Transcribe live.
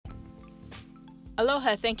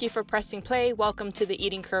Aloha, thank you for pressing play. Welcome to the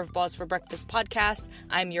Eating Curveballs for Breakfast podcast.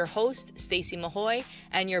 I'm your host, Stacey Mahoy,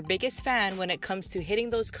 and your biggest fan when it comes to hitting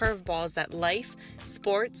those curveballs that life,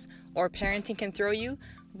 sports, or parenting can throw you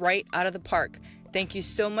right out of the park. Thank you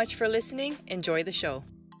so much for listening. Enjoy the show.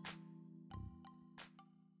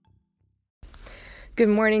 Good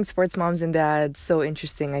morning, sports moms and dads. So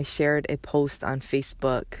interesting. I shared a post on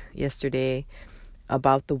Facebook yesterday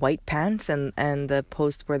about the white pants and the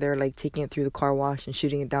post where they're like taking it through the car wash and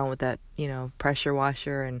shooting it down with that, pressure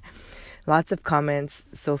washer, and lots of comments.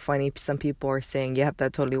 So funny. Some people are saying, yep,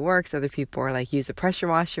 that totally works. Other people are like, use a pressure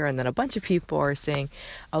washer. And then a bunch of people are saying,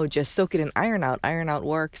 oh, just soak it in iron out. Iron out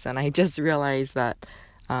works. And I just realized that,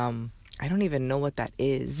 I don't even know what that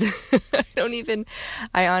is.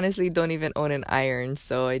 I honestly don't even own an iron.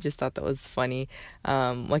 So I just thought that was funny.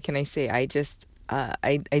 What can I say?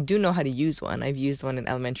 I do know how to use one. I've used one in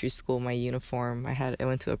elementary school, my uniform. I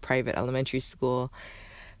went to a private elementary school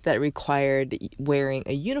that required wearing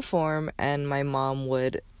a uniform, and my mom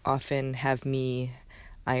would often have me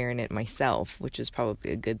iron it myself, which is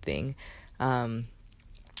probably a good thing.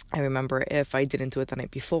 I remember if I didn't do it the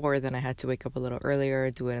night before, then I had to wake up a little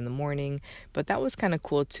earlier, do it in the morning. But that was kind of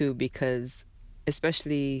cool too, because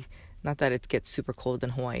especially, not that it gets super cold in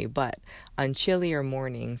Hawaii, but on chillier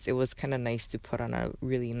mornings, it was kind of nice to put on a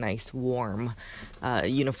really nice warm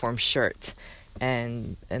uniform shirt.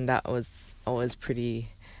 And that was always pretty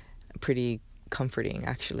comforting,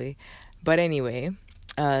 actually. But anyway,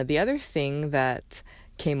 the other thing that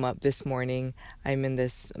came up this morning, I'm in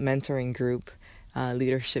this mentoring group,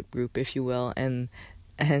 leadership group, if you will, and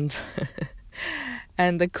and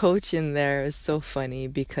the coach in there is so funny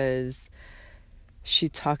because she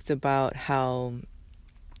talked about how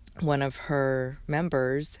one of her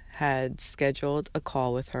members had scheduled a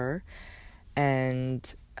call with her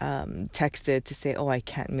and texted to say, oh, I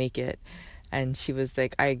can't make it. And she was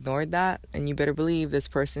like, I ignored that, and you better believe this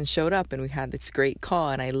person showed up and we had this great call.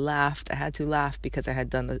 And I laughed. I had to laugh because I had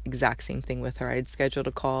done the exact same thing with her. I had scheduled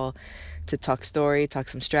a call to talk story, talk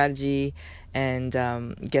some strategy, and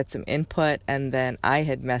get some input. And then I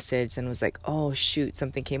had messaged and was like, oh, shoot,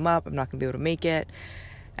 something came up. I'm not going to be able to make it.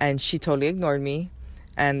 And she totally ignored me.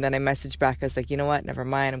 And then I messaged back. I was like, you know what? Never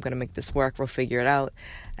mind. I'm going to make this work. We'll figure it out.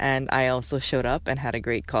 And I also showed up and had a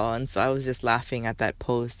great call. And so I was just laughing at that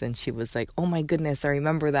post. And she was like, oh, my goodness, I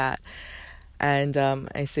remember that. And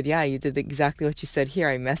I said, yeah, you did exactly what you said here.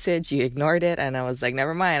 I messaged, you ignored it. And I was like,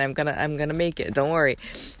 never mind. I'm gonna make it. Don't worry.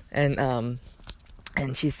 And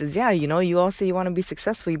she says, yeah, you all say you want to be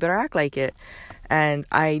successful. You better act like it. And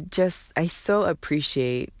I so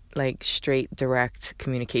appreciate like straight, direct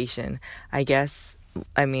communication.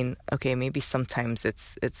 Okay, maybe sometimes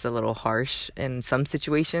it's a little harsh in some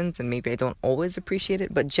situations, and maybe I don't always appreciate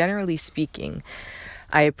it, but generally speaking,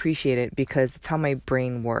 I appreciate it because it's how my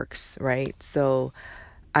brain works, right? So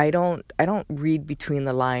I don't read between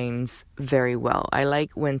the lines very well. I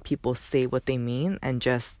like when people say what they mean and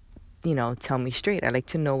just, tell me straight. I like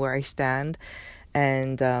to know where I stand,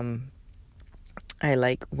 and I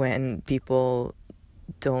like when people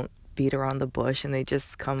don't beat around the bush and they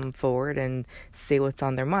just come forward and say what's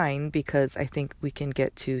on their mind, because I think we can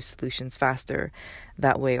get to solutions faster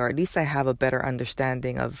that way, or at least I have a better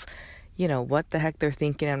understanding of, what the heck they're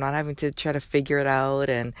thinking. I'm not having to try to figure it out.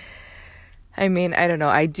 And I don't know.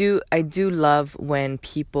 I do love when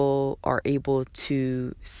people are able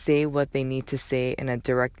to say what they need to say in a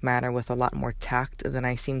direct manner with a lot more tact than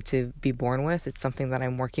I seem to be born with. It's something that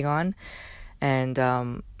I'm working on. And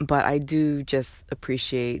but I do just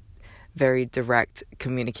appreciate very direct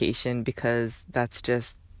communication, because that's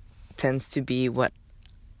just tends to be what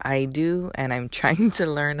I do, and I'm trying to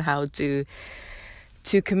learn how to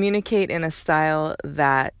communicate in a style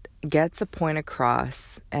that gets a point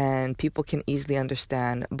across and people can easily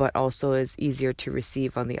understand, but also is easier to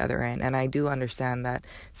receive on the other end. And I do understand that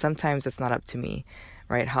sometimes it's not up to me,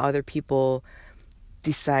 right? How other people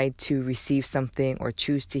decide to receive something or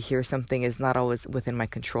choose to hear something is not always within my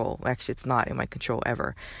control. Actually, it's not in my control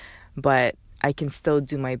ever. But I can still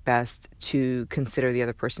do my best to consider the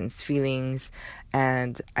other person's feelings.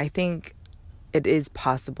 And I think it is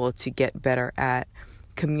possible to get better at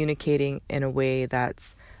communicating in a way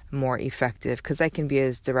that's more effective, because I can be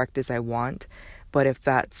as direct as I want. But if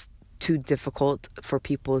that's too difficult for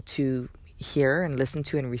people to hear and listen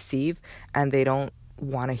to and receive, and they don't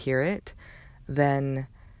want to hear it, then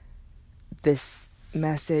this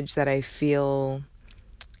message that I feel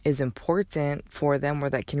is important for them or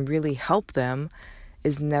that can really help them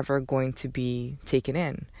is never going to be taken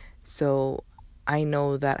in. So I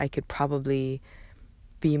know that I could probably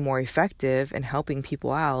be more effective in helping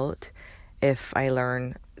people out if I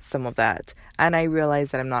learn some of that. And I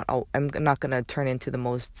realized that I'm not going to turn into the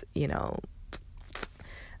most,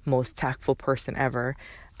 most tactful person ever.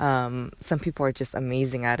 Some people are just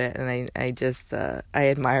amazing at it, and I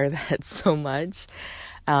admire that so much.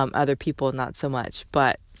 Other people, not so much.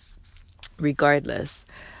 But regardless,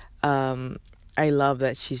 I love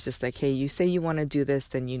that she's just like, hey, you say you want to do this,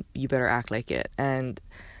 then you better act like it. And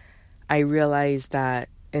I realize that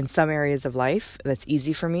in some areas of life, that's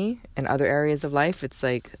easy for me. In other areas of life, it's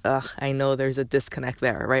like, I know there's a disconnect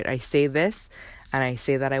there, right? I say this and I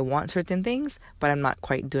say that I want certain things, but I'm not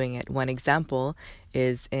quite doing it. One example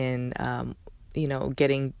is in,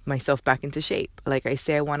 getting myself back into shape. Like I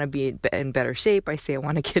say, I want to be in better shape. I say I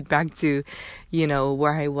want to get back to,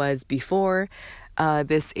 where I was before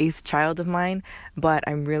this 8th child of mine, but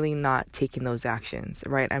I'm really not taking those actions,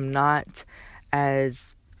 right? I'm not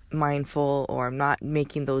as mindful, or I'm not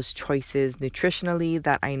making those choices nutritionally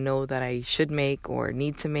that I know that I should make or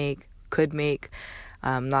need to make, could make.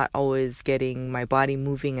 I'm not always getting my body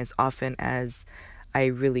moving as often as I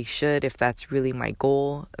really should, if that's really my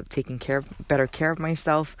goal of taking better care of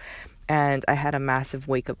myself. And I had a massive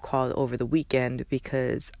wake-up call over the weekend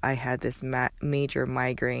because I had this major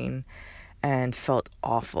migraine and felt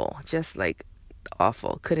awful, just like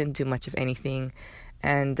awful. Couldn't do much of anything.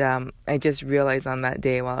 And I just realized on that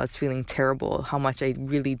day while I was feeling terrible how much I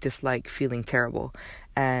really dislike feeling terrible.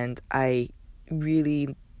 And I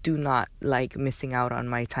really do not like missing out on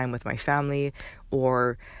my time with my family,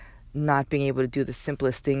 or not being able to do the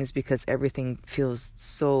simplest things because everything feels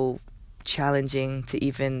so challenging to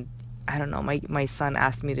even, I don't know, my son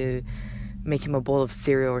asked me to make him a bowl of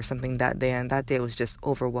cereal or something that day, and that day was just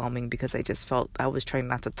overwhelming because I just felt I was trying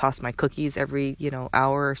not to toss my cookies every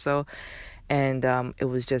hour or so. And it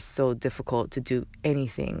was just so difficult to do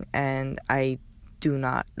anything. And I do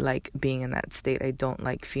not like being in that state. I don't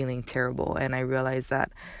like feeling terrible. And I realize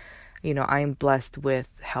that, I'm blessed with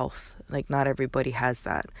health. Like, not everybody has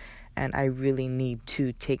that. And I really need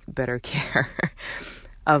to take better care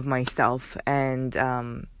of myself and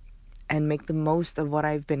make the most of what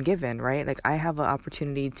I've been given, right? Like, I have an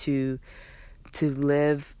opportunity to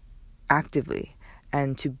live actively,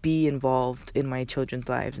 and to be involved in my children's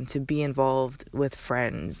lives, and to be involved with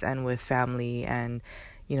friends and with family, and,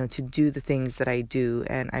 to do the things that I do.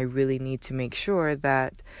 And I really need to make sure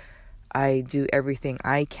that I do everything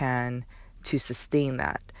I can to sustain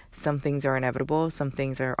that. Some things are inevitable. Some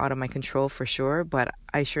things are out of my control for sure, but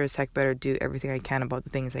I sure as heck better do everything I can about the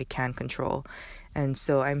things I can control. And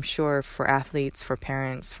so I'm sure for athletes, for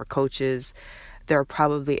parents, for coaches, there are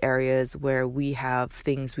probably areas where we have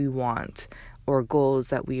things we want, or goals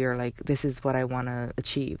that we are like, this is what I want to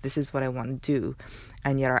achieve, this is what I want to do,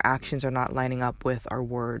 and yet our actions are not lining up with our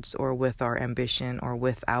words, or with our ambition, or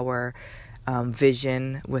with our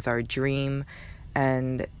vision, with our dream.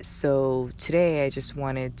 And so today I just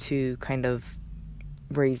wanted to kind of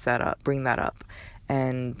bring that up,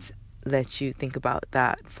 and let you think about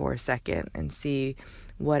that for a second and see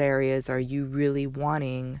what areas are you really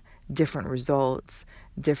wanting different results,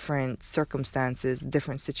 different circumstances,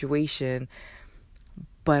 different situation,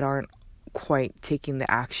 but aren't quite taking the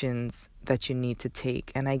actions that you need to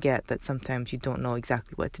take. And I get that sometimes you don't know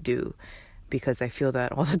exactly what to do, because I feel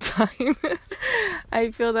that all the time.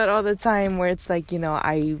 I feel that all the time, where it's like,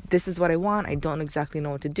 this is what I want. I don't exactly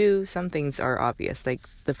know what to do. Some things are obvious, like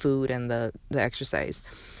the food and the exercise.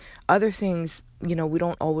 Other things, we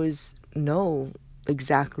don't always know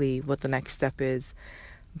exactly what the next step is.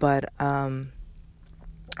 But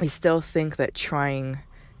I still think that trying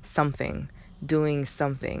something, doing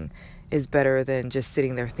something, is better than just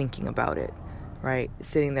sitting there thinking about it, right?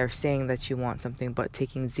 Sitting there saying that you want something, but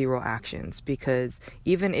taking zero actions. Because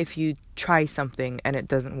even if you try something and it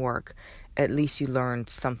doesn't work, at least you learned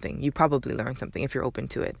something. You probably learned something if you're open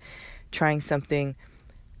to it. Trying something,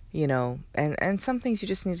 and some things you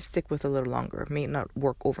just need to stick with a little longer. It may not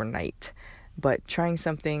work overnight. But trying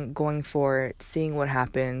something, going for it, seeing what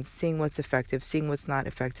happens, seeing what's effective, seeing what's not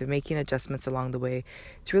effective, making adjustments along the way.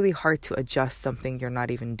 It's really hard to adjust something you're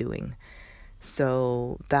not even doing.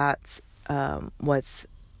 So that's what's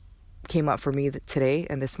came up for me today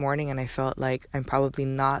and this morning. And I felt like I'm probably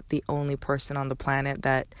not the only person on the planet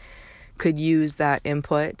that could use that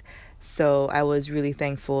input. So I was really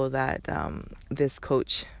thankful that this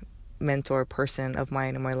coach, mentor person of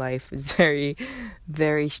mine in my life is very,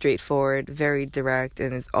 very straightforward, very direct,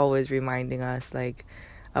 and is always reminding us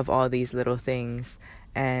of all these little things.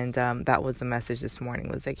 And that was the message this morning,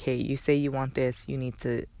 was like, hey, you say you want this, you need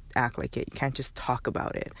to act like it. You can't just talk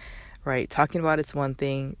about it, right? Talking about it's one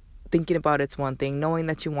thing, thinking about it's one thing, knowing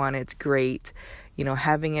that you want it's great,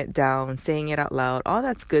 having it down, saying it out loud, all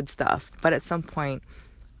that's good stuff. But at some point,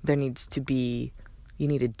 you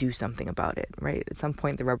need to do something about it, right? At some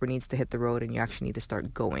point, the rubber needs to hit the road and you actually need to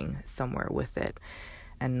start going somewhere with it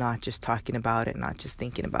and not just talking about it, not just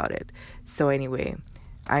thinking about it. So anyway,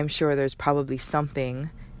 I'm sure there's probably something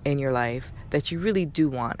in your life that you really do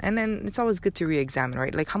want. And then it's always good to re-examine,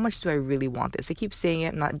 right? Like, how much do I really want this? I keep saying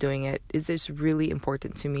it, not doing it. Is this really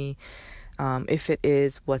important to me? If it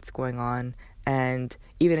is, what's going on? And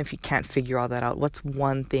even if you can't figure all that out, what's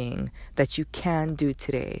one thing that you can do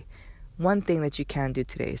today? One thing that you can do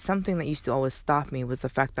today. Something that used to always stop me was the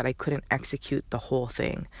fact that I couldn't execute the whole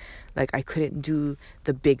thing. Like, I couldn't do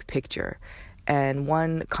the big picture. And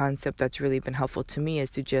one concept that's really been helpful to me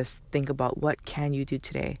is to just think about what can you do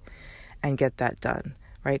today and get that done,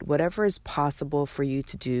 right? Whatever is possible for you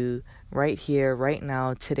to do right here, right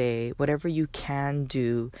now, today, whatever you can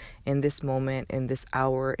do in this moment, in this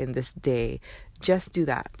hour, in this day, just do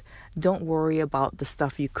that. Don't worry about the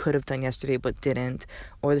stuff you could have done yesterday but didn't,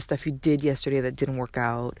 or the stuff you did yesterday that didn't work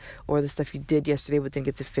out, or the stuff you did yesterday but didn't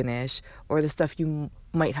get to finish, or the stuff you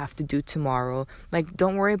might have to do tomorrow. Like,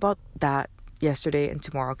 don't worry about that yesterday and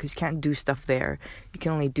tomorrow, because you can't do stuff there. You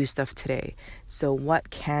can only do stuff today. So what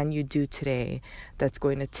can you do today that's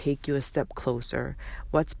going to take you a step closer?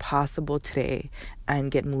 What's possible today?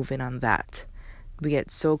 And get moving on that. We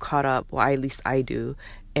get so caught up, well, at least I do,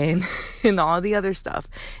 in all the other stuff.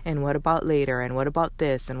 And what about later? And what about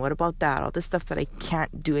this? And what about that? All this stuff that I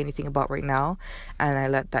can't do anything about right now. And I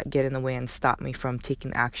let that get in the way and stop me from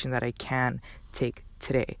taking action that I can take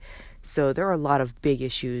today. So there are a lot of big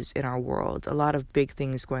issues in our world, a lot of big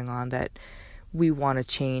things going on that we want to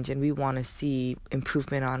change and we want to see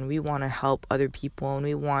improvement on. We want to help other people and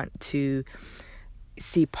we want to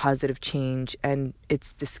see positive change. And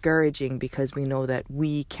it's discouraging because we know that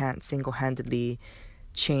we can't single-handedly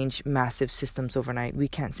change massive systems overnight. We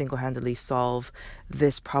can't single-handedly solve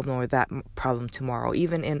this problem or that problem tomorrow.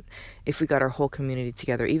 Even if we got our whole community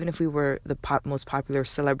together, even if we were the most popular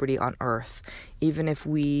celebrity on earth, even if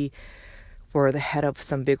we were the head of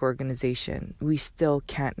some big organization, we still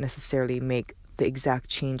can't necessarily make the exact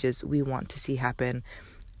changes we want to see happen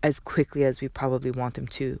as quickly as we probably want them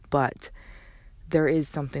to. But there is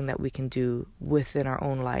something that we can do within our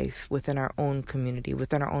own life, within our own community,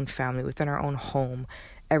 within our own family, within our own home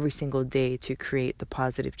every single day to create the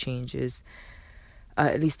positive changes,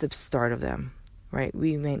 at least the start of them, right?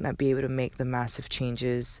 We may not be able to make the massive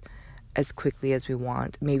changes as quickly as we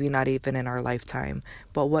want, maybe not even in our lifetime,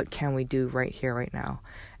 but what can we do right here, right now?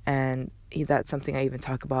 And that's something I even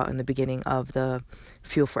talk about in the beginning of the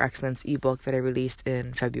Fuel for Excellence ebook that I released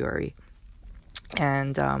in February.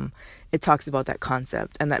 And it talks about that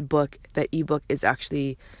concept. And that ebook is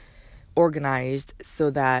actually organized so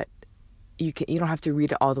that you don't have to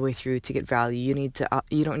read it all the way through to get value. You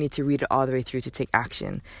don't need to read it all the way through to take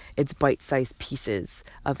action. It's bite-sized pieces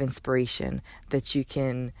of inspiration that you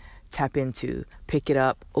can tap into, pick it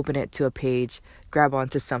up, open it to a page, grab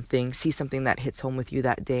onto something, see something that hits home with you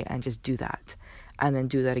that day, and just do that. And then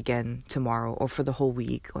do that again tomorrow or for the whole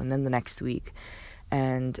week, and then the next week.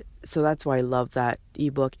 And so that's why I love that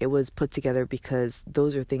ebook. It was put together because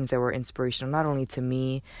those are things that were inspirational, not only to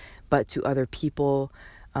me, but to other people,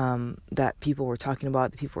 that people were talking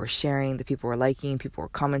about, that people were sharing, that people were liking, people were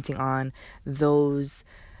commenting on. Those,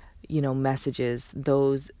 messages,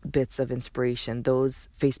 those bits of inspiration, those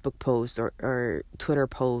Facebook posts or Twitter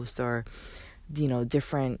posts or,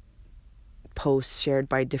 different posts shared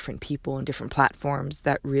by different people and different platforms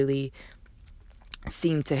that really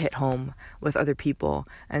seemed to hit home with other people.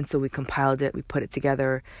 And so we compiled it, we put it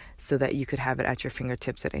together so that you could have it at your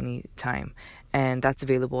fingertips at any time. And that's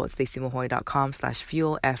available at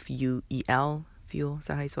staceymahoy.com/fuel, F-U-E-L, fuel, is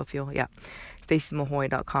that how you spell fuel? Yeah.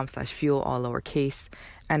 staceymahoy.com/fuel, all lowercase.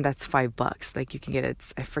 And that's $5. Like, you can get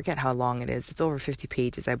it, I forget how long it is. It's over 50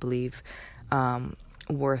 pages, I believe,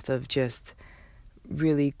 worth of just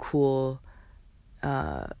really cool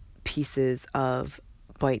pieces of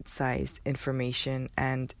bite-sized information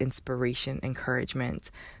and inspiration,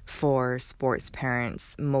 encouragement for sports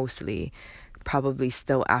parents, mostly, probably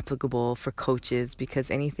still applicable for coaches,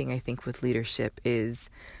 because anything I think with leadership is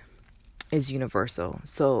universal.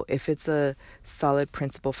 So if it's a solid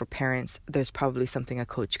principle for parents, there's probably something a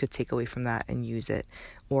coach could take away from that and use it.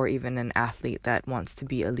 Or even an athlete that wants to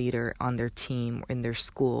be a leader on their team, in their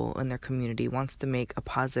school, in their community, wants to make a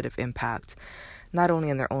positive impact, not only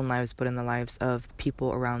in their own lives, but in the lives of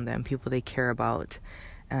people around them, people they care about,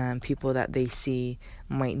 people that they see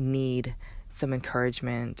might need some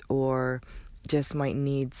encouragement or just might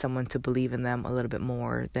need someone to believe in them a little bit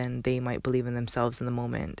more than they might believe in themselves in the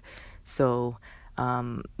moment. So,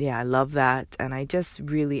 I love that. And I just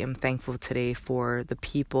really am thankful today for the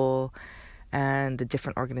people and the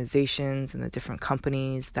different organizations and the different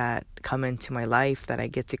companies that come into my life that I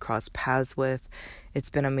get to cross paths with. It's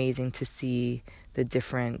been amazing to see the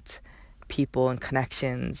different people and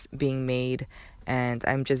connections being made, and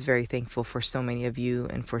I'm just very thankful for so many of you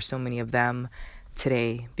and for so many of them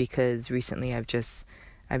today, because recently I've just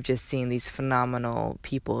seen these phenomenal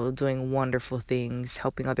people doing wonderful things,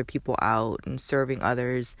 helping other people out and serving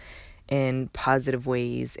others in positive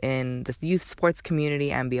ways in the youth sports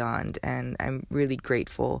community and beyond. And I'm really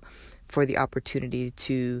grateful for the opportunity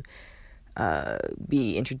to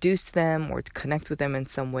be introduced to them or to connect with them in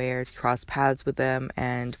some way or to cross paths with them.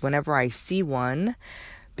 And whenever I see one,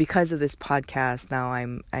 because of this podcast, now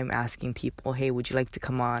I'm asking people, hey, would you like to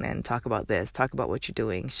come on and talk about this, talk about what you're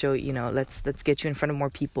doing, show, let's get you in front of more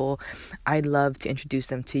people. I'd love to introduce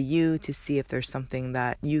them to you to see if there's something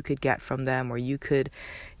that you could get from them, or you could,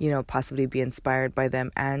 possibly be inspired by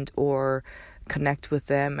them and or connect with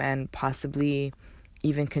them and possibly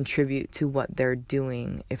even contribute to what they're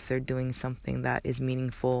doing if they're doing something that is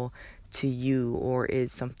meaningful to you, or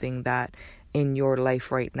is something that in your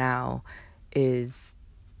life right now is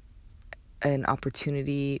an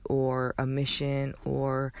opportunity or a mission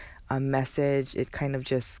or a message. It kind of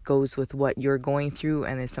just goes with what you're going through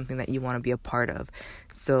and is something that you want to be a part of.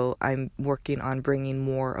 So I'm working on bringing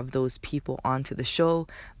more of those people onto the show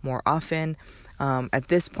more often. At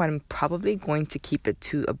this point, I'm probably going to keep it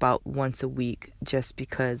to about once a week, just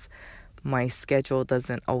because my schedule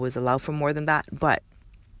doesn't always allow for more than that. But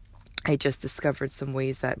I just discovered some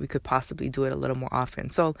ways that we could possibly do it a little more often.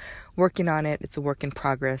 So working on it. It's a work in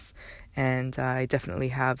progress. And I definitely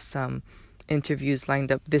have some interviews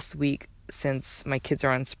lined up this week since my kids are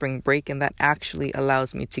on spring break. And that actually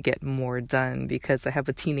allows me to get more done because I have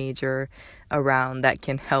a teenager around that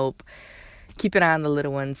can help keep an eye on the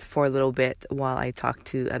little ones for a little bit while I talk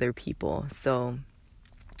to other people. So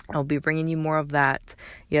I'll be bringing you more of that.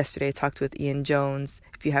 Yesterday, I talked with Ian Jones.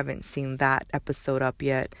 If you haven't seen that episode up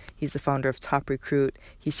yet, he's the founder of Top Recruit.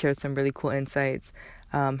 He shared some really cool insights,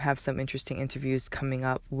 have some interesting interviews coming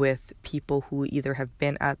up with people who either have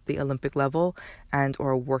been at the Olympic level and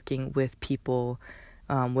or working with people,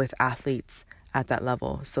 with athletes at that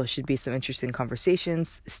level. So it should be some interesting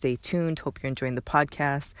conversations. Stay tuned. Hope you're enjoying the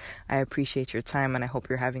podcast. I appreciate your time, and I hope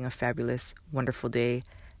you're having a fabulous, wonderful day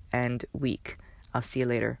and week. I'll see you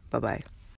later. Bye-bye.